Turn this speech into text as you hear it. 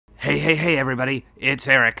Hey, everybody, it's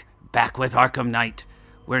Erik, back with Arkham Knight.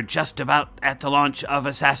 We're just about at the launch of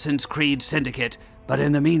Assassin's Creed Syndicate, but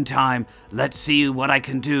in the meantime, let's see what I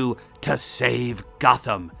can do to save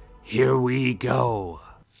Gotham. Here we go.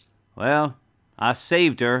 Well, I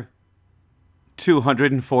saved her.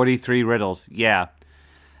 243 riddles. Yeah,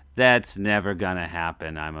 that's never gonna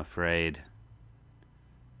happen, I'm afraid.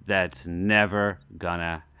 That's never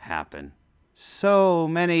gonna happen. So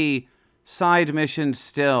many side missions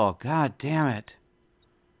still. God damn it.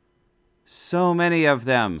 So many of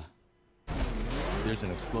them. There's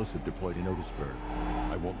an explosive deployed in Otisburg.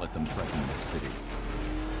 I won't let them threaten this city.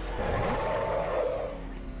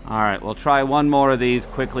 Alright, we'll try one more of these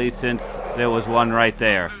quickly since there was one right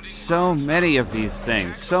there. So many of these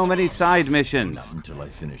things. So many side missions. Not until I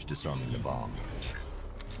finish disarming the bomb.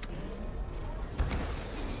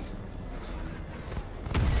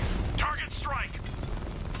 Target strike!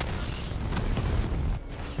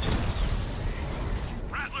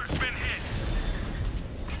 Rattler's been hit.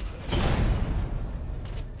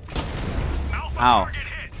 Alpha Ow. target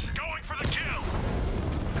hit. Going for the kill.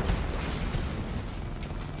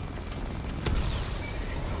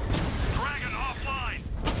 Dragon offline.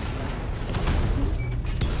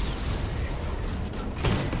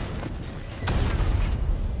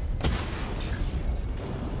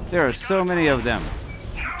 There are so many of them.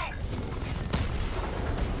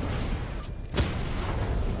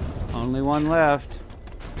 Only one left.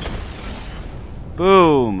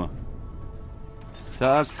 Boom.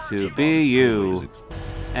 Sucks to be you.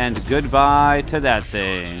 And goodbye to that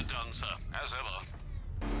thing. Done, sir. As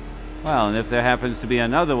ever. Well, and if there happens to be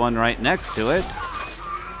another one right next to it.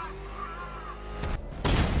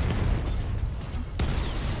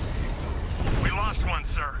 We lost one,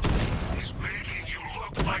 sir. He's making you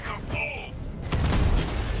look like a fool.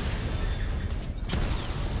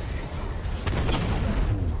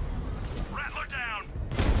 Rattler down.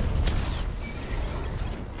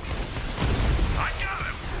 I got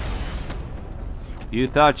him. You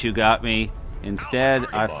thought you got me. Instead,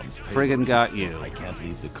 I friggin' got you. I can't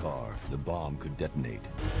leave the car. The bomb could detonate.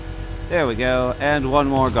 There we go, and one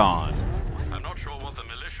more gone. I'm not sure what the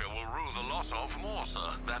militia will rue the loss of more,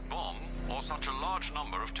 sir. That bomb, or such a large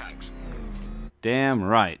number of tanks. Damn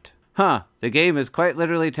right. Huh, the game is quite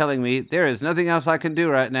literally telling me there is nothing else I can do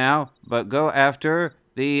right now but go after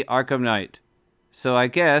the Arkham Knight. So I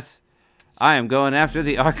guess I am going after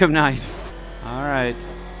the Arkham Knight. Alright,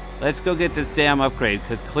 let's go get this damn upgrade,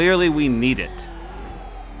 because clearly we need it.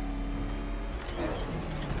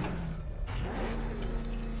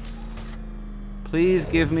 Please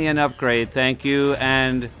give me an upgrade, thank you,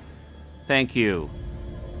 and thank you.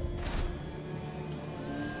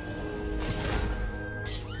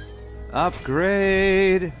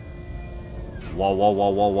 Upgrade! Whoa, whoa, whoa,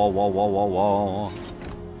 whoa, whoa, whoa, whoa, whoa, whoa.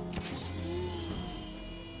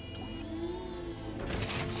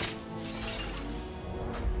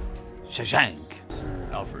 Shashank!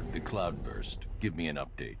 Alfred, the cloudburst. Give me an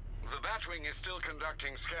update. The Batwing is still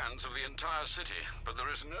conducting scans of the entire city, but there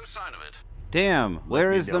is no sign of it. Damn, where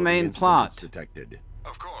Let me is know the main instant plot? it's detected.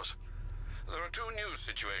 Of course. There are two new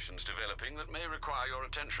situations developing that may require your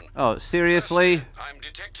attention. Oh, seriously? Firstly, I'm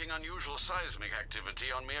detecting unusual seismic activity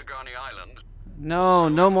on Miagani Island. No,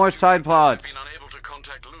 no more side I've plots. been unable to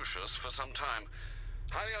contact Lucius for some time.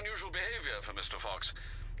 Highly unusual behavior for Mr. Fox.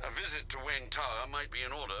 A visit to Wayne Tower might be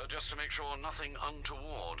in order just to make sure nothing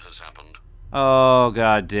untoward has happened. Oh,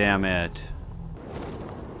 god damn it.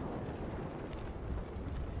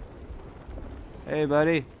 Hey,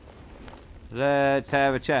 buddy. Let's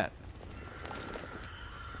have a chat.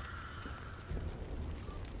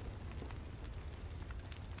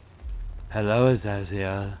 Hello,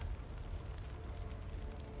 Azazel.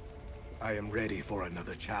 I am ready for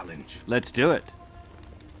another challenge. Let's do it.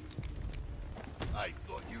 I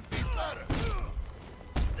thought you'd be better.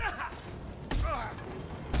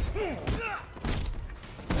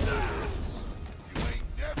 You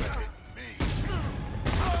ain't never hit me.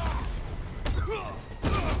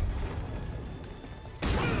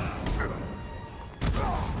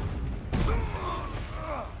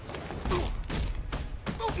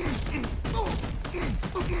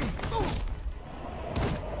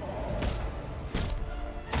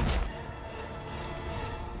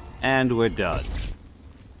 And we're done.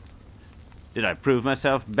 Did I prove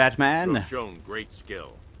myself, Batman? You've shown great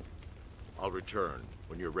skill. I'll return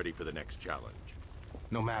when you're ready for the next challenge.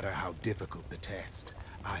 No matter how difficult the test,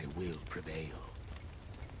 I will prevail.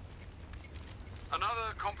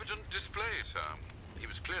 Another competent display, sir. He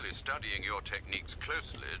was clearly studying your techniques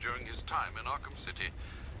closely during his time in Arkham City.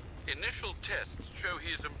 Initial tests show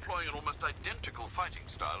he is employing an almost identical fighting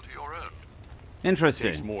style to your own. It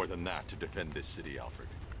Interesting. takes more than that to defend this city, Alfred.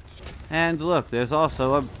 And look, there's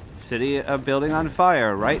also a building on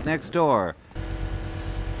fire right next door.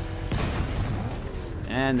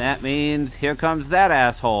 And that means here comes that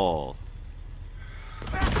asshole.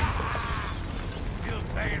 You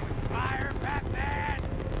playing with fire, Batman?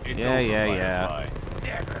 It's Yeah, over, yeah. Firefly.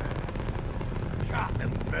 Never.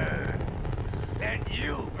 Gotham burns. Then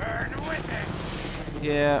you burn with it.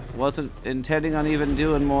 Yeah, wasn't intending on even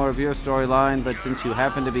doing more of your storyline, but since you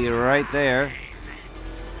happen to be right there.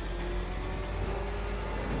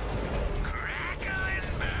 Crackle and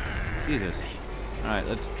burn. Jesus. Alright,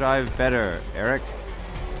 let's drive better, Erik.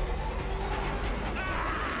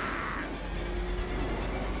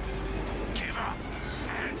 Give up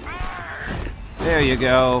and burn. There you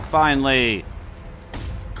go, finally.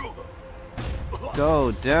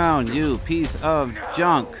 Go down, you piece of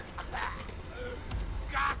junk.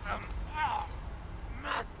 Gotham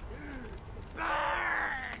must burn.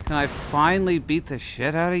 Can I finally beat the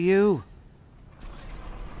shit out of you?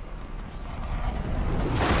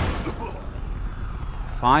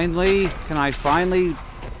 Finally? Can I finally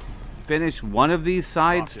finish one of these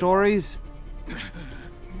side stories?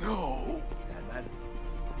 No.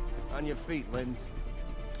 On your feet, Lynn.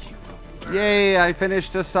 Yay, I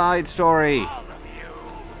finished a side story. All of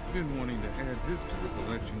you. Been wanting to add this to the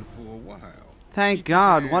collection for a while. Thank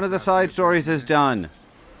God, one of the side stories is done.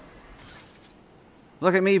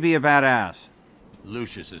 Look at me be a badass.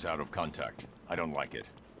 Lucius is out of contact. I don't like it.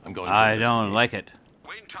 I'm going to I don't investigate. like it.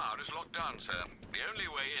 Wayne Tower is locked down, sir. The only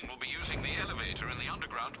way in will be using the elevator in the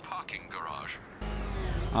underground parking garage.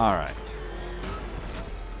 Alright.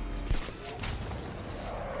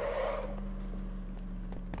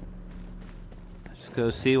 Let's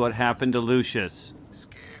go see what happened to Lucius.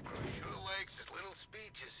 Scarecrow sure likes his little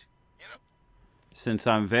speeches. You know. Since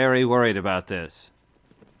I'm very worried about this.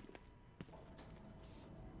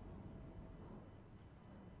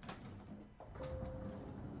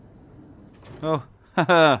 Oh,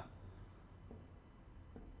 haha.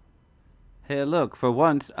 Hey, look, for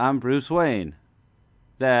once, I'm Bruce Wayne.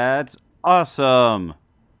 That's awesome.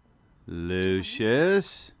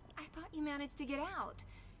 Lucius? I thought you managed to get out.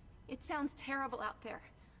 It sounds terrible out there.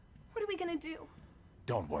 What are we gonna do?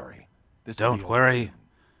 Don't worry. Don't worry.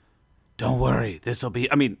 Don't worry. This'll be,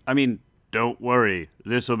 don't worry.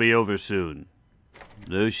 This'll be over soon.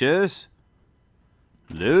 Lucius?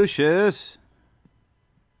 Lucius?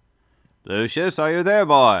 Lucius, are you there,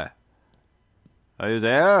 boy? Are you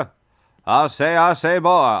there? I say, boy,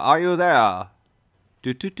 are you there?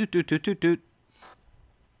 Doot, doot, doot, doot, doot, doot, doot.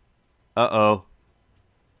 Uh-oh.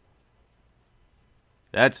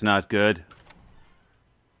 That's not good.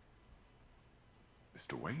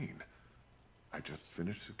 Mr. Wayne, I just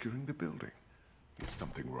finished securing the building. Is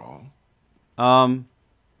something wrong?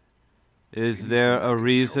 Is there a Anything I can help you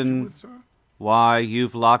reason with, sir? why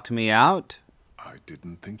you've locked me out? I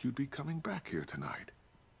didn't think you'd be coming back here tonight.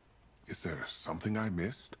 Is there something I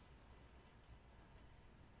missed?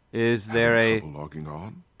 Is there Having a trouble logging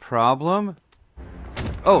on? problem?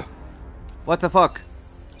 Oh, what the fuck?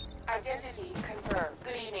 Identity confirmed.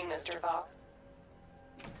 Good evening, Mr. Fox.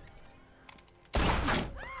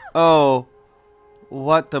 Oh,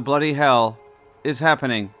 what the bloody hell is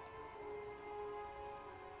happening?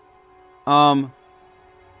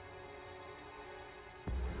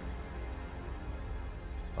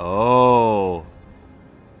 Oh.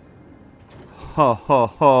 Ho ho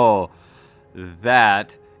ho.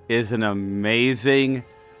 That is an amazing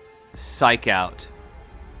psych out.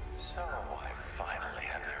 So I finally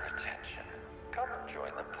have your attention. Come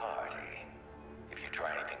join the party. If you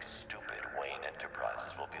try anything stupid, Wayne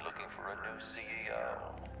Enterprises will be looking for a new CEO.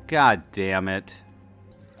 God damn it.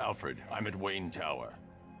 Alfred, I'm at Wayne Tower.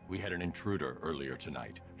 We had an intruder earlier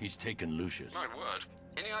tonight. He's taken Lucius. My word.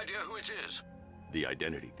 Any idea who it is? The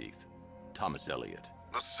identity thief. Thomas Elliot.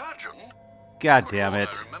 The surgeon? God Good damn Lord,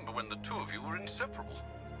 it. I remember when the two of you were inseparable.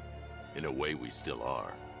 In a way, we still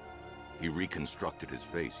are. He reconstructed his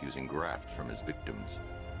face using grafts from his victims.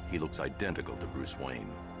 He looks identical to Bruce Wayne.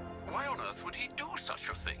 Why on earth would he do such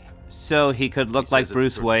a thing? So he could look He like says it's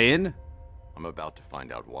Bruce personal. Wayne? I'm about to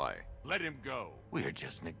find out why. Let him go. We're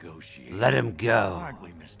just negotiating. Let him go. Aren't we,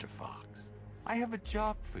 Mr. Fox? I have a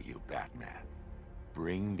job for you, Batman.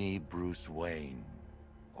 Bring me Bruce Wayne,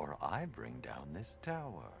 or I bring down this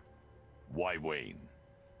tower. Why Wayne?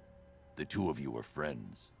 The two of you were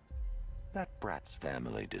friends. That brat's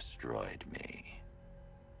family destroyed me.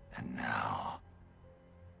 And now,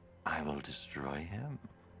 I will destroy him.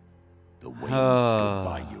 The Wayne stood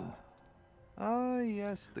by you. Ah,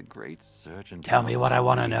 yes, the great surgeon. Tell me what I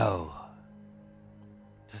want to Thomas know.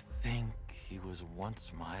 Wayne. To think he was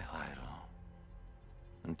once my idol.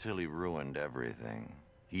 Until he ruined everything.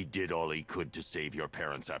 He did all he could to save your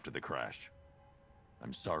parents after the crash.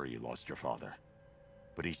 I'm sorry you lost your father.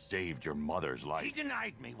 But he saved your mother's life. He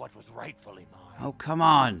denied me what was rightfully mine. Oh, come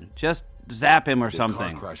on. Just zap him or The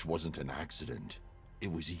something. car crash wasn't an accident.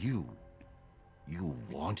 It was you. You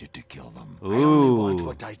wanted to kill them. I only want Ooh.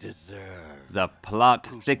 what I deserve. The plot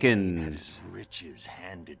Bruce Wayne had thickens. his riches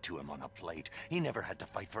handed to him on a plate. He never had to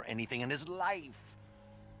fight for anything in his life.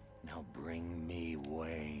 Now bring me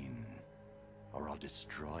Wayne, or I'll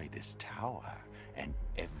destroy this tower and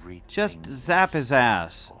everything. Just zap his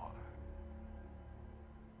ass. for.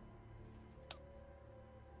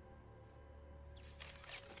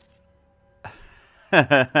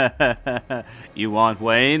 You want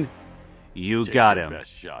Wayne? You Take got your him.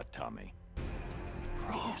 best shot, Tommy.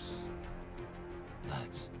 Bruce,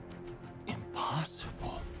 that's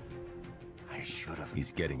impossible. I should have.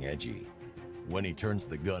 He's getting edgy. When he turns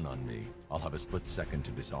the gun on me, I'll have a split second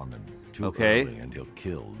to disarm him. Too Okay. early and he'll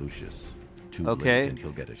kill Lucius. Too Okay. late and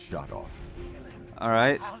he'll get a shot off. All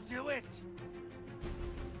right. I'll do it.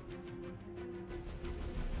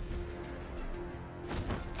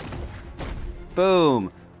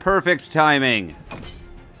 Boom. Perfect timing.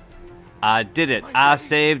 I did it. I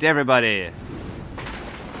saved everybody.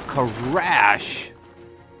 Crash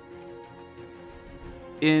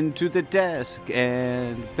into the desk,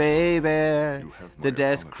 and baby, have my the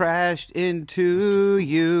desk apologies. crashed into I'll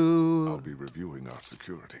you. be reviewing our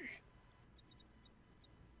security.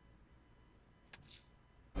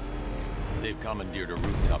 They've commandeered a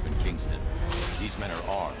rooftop in Kingston. These men are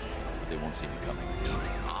armed, but they won't see me coming.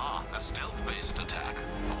 Ah, a stealth-based attack.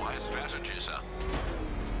 A wise strategy, sir.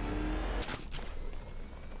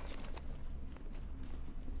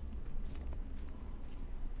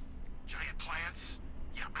 Giant plants?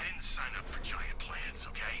 Yeah, I didn't sign up for giant plants,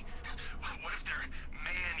 okay? What if they're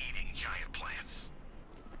man-eating giant plants?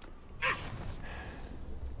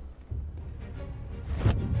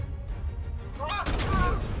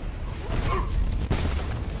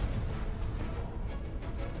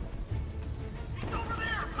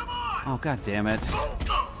 Oh, god damn it.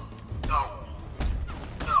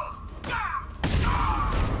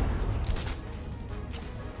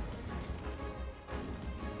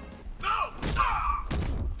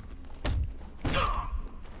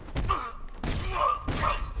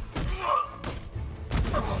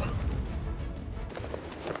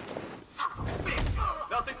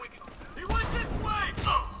 Nothing we can... He went this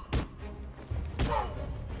way!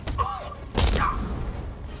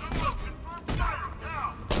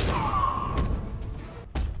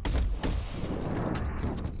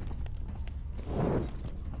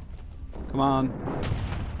 Come on.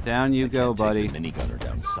 Down you go, buddy. Take the minigunner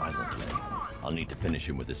down silently. I'll need to finish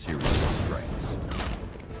him with a series of strikes.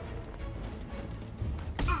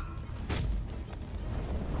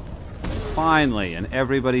 Finally, and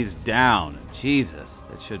everybody's down. Jesus,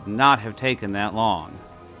 that should not have taken that long.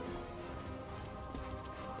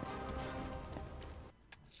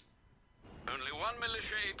 Only one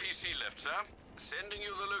militia APC left, sir. Sending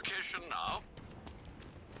you the location now.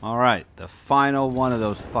 Alright, the final one of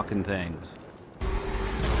those fucking things.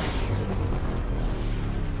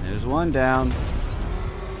 There's one down.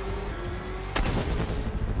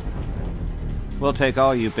 We'll take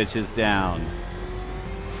all you bitches down.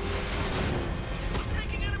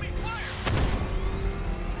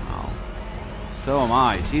 Oh. So am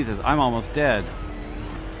I. Jesus, I'm almost dead.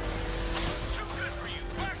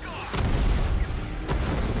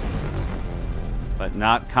 But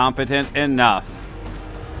not competent enough.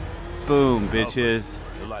 Boom, bitches.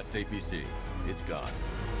 The last APC. It's gone.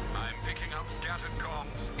 I'm picking up scattered comms.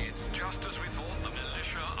 It's just as we thought. The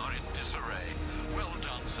militia are in disarray. Well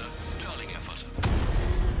done, sir. Sterling effort.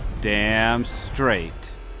 Damn straight.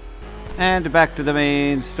 And back to the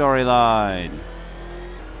main storyline.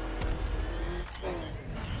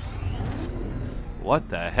 What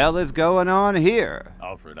the hell is going on here?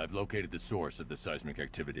 Alfred, I've located the source of the seismic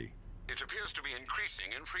activity. It appears to be increasing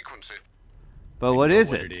in frequency. But what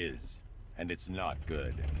is What it? it is, and it's not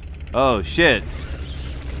good. Oh shit.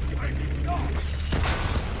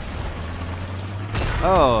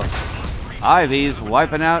 Oh, Ivy's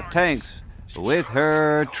wiping out tanks with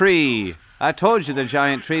her tree. I told you the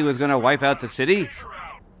giant tree was gonna wipe out the city.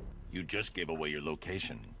 You just gave away your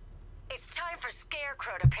location. It's time for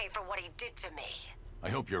Scarecrow to pay for what he did to me. I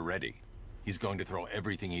hope you're ready. He's going to throw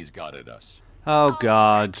everything he's got at us. Oh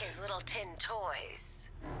gods. His little tin toys.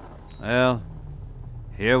 Well,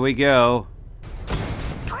 here we go.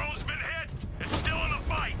 Drone's been hit! It's still in a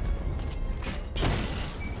fight!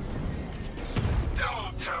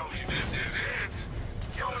 Don't tell me this is it!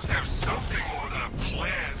 You must have something more than a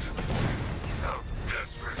plant! How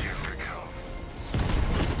desperate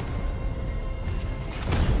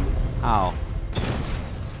Ow.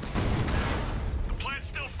 The plant's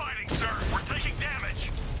still fighting, sir. We're taking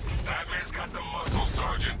damage. That man's got the muscle,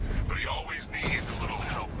 Sergeant, but he always needs a little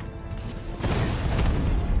help.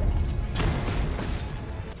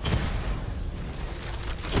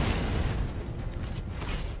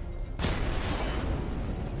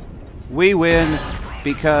 We win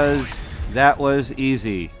because that was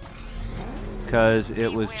easy. Because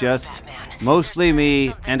it was just mostly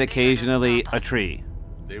me and occasionally a tree.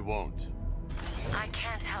 They won't. I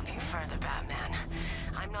can't help you further, Batman.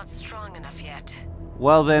 I'm not strong enough yet.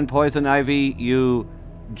 Well then, Poison Ivy, you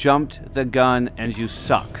jumped the gun and you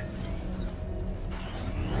suck.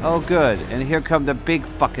 Oh good, and here come the big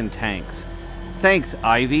fucking tanks. Thanks,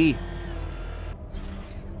 Ivy.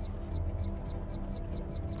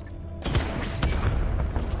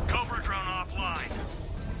 Cobra drone offline.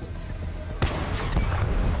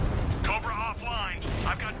 Cobra offline.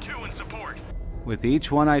 I've got 2 in support. With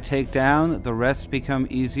each one I take down, the rest become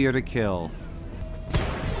easier to kill.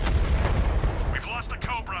 We've lost the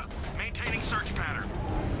Cobra. Maintaining search pattern.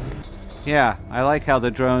 Yeah, I like how the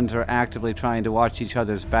drones are actively trying to watch each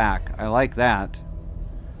other's back. I like that.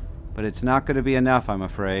 But it's not going to be enough, I'm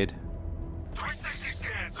afraid. 360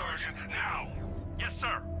 scan, Sergeant. Now. Yes,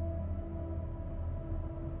 sir.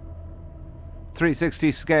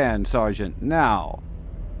 360 scan, Sergeant, now.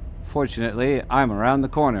 Fortunately, I'm around the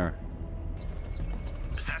corner.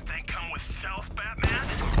 Does that thing come with stealth,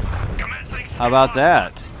 Batman? Commencing How about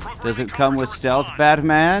that? Does it come with stealth,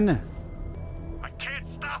 Batman? I can't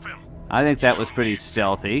stop him. I think that was pretty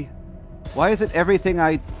stealthy. Why is it everything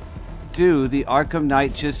I do, the Arkham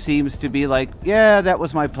Knight just seems to be like, yeah, that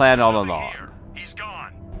was my plan all along. He's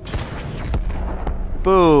gone.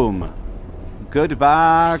 Boom.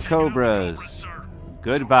 Goodbye, Cobras.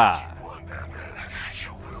 Goodbye.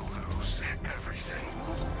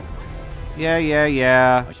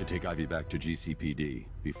 Yeah. I should take Ivy back to GCPD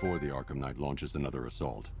before the Arkham Knight launches another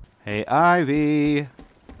assault. Hey, Ivy.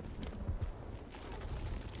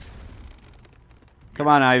 Come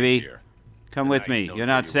on, Ivy. Come with me. You're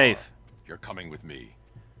not safe. You're coming with me.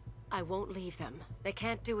 I won't leave them. They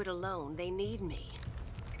can't do it alone. They need me.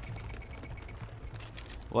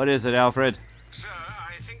 What is it, Alfred? Sir,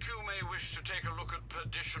 I think you may wish to take a look at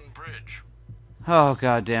Perdition Bridge. Oh,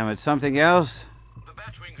 God damn it. Something else? The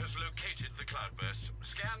Batwing has located the cloudburst.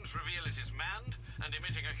 Scans reveal it is manned and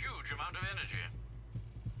emitting a huge amount of energy.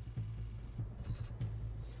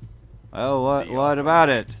 Oh, what about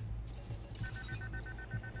it?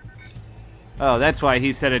 Oh, that's why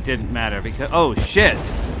he said it didn't matter, because... Oh, shit!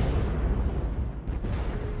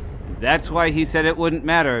 That's why he said it wouldn't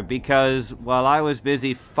matter, because while I was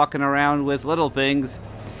busy fucking around with little things,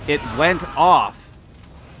 it went off.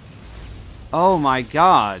 Oh my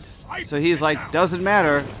god. So he's like, doesn't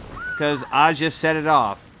matter, because I just set it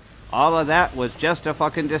off. All of that was just a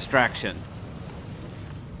fucking distraction.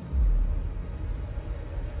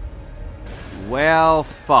 Well,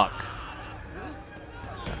 fuck.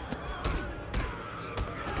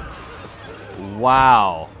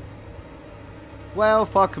 Wow. Well,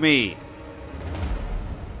 fuck me.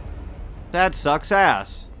 That sucks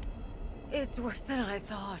ass. It's worse than I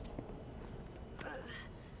thought.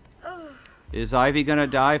 Is Ivy gonna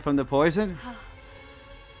die from the poison?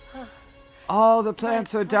 All the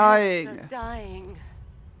plants are dying.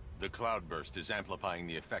 The cloudburst is amplifying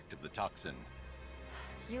the effect of the toxin.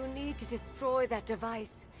 You need to destroy that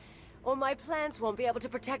device, or my plants won't be able to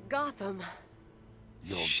protect Gotham.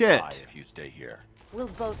 You'll Shit. die if you stay here. We'll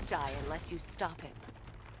both die unless you stop him.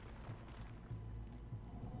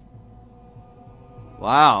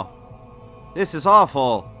 Wow. This is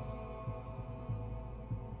awful.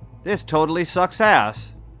 This totally sucks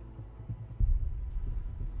ass.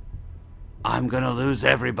 I'm gonna lose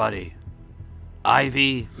everybody.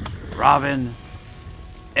 Ivy, Robin,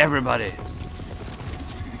 everybody.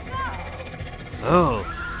 Oh.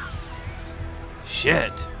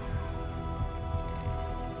 Shit.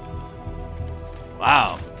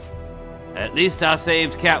 Wow. At least I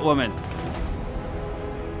saved Catwoman.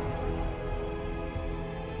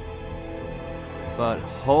 But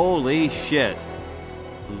holy shit.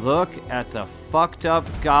 Look at the fucked up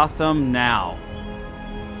Gotham now.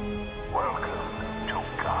 Welcome to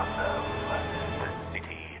Gotham, the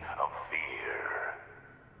city of fear.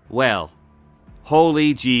 Well,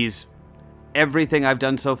 holy jeez. Everything I've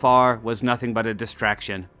done so far was nothing but a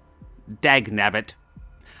distraction. Dagnabbit.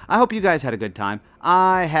 I hope you guys had a good time.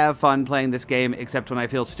 I have fun playing this game, except when I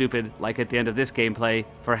feel stupid, like at the end of this gameplay,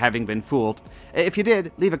 for having been fooled. If you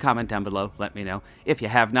did, leave a comment down below, let me know. If you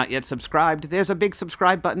have not yet subscribed, there's a big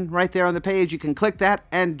subscribe button right there on the page. You can click that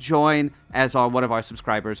and join as one of our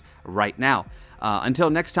subscribers right now. Until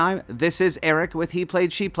next time, this is Eric with HePlayed,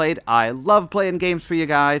 ShePlayed. I love playing games for you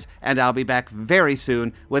guys, and I'll be back very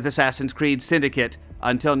soon with Assassin's Creed Syndicate.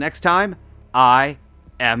 Until next time, I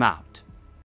am out.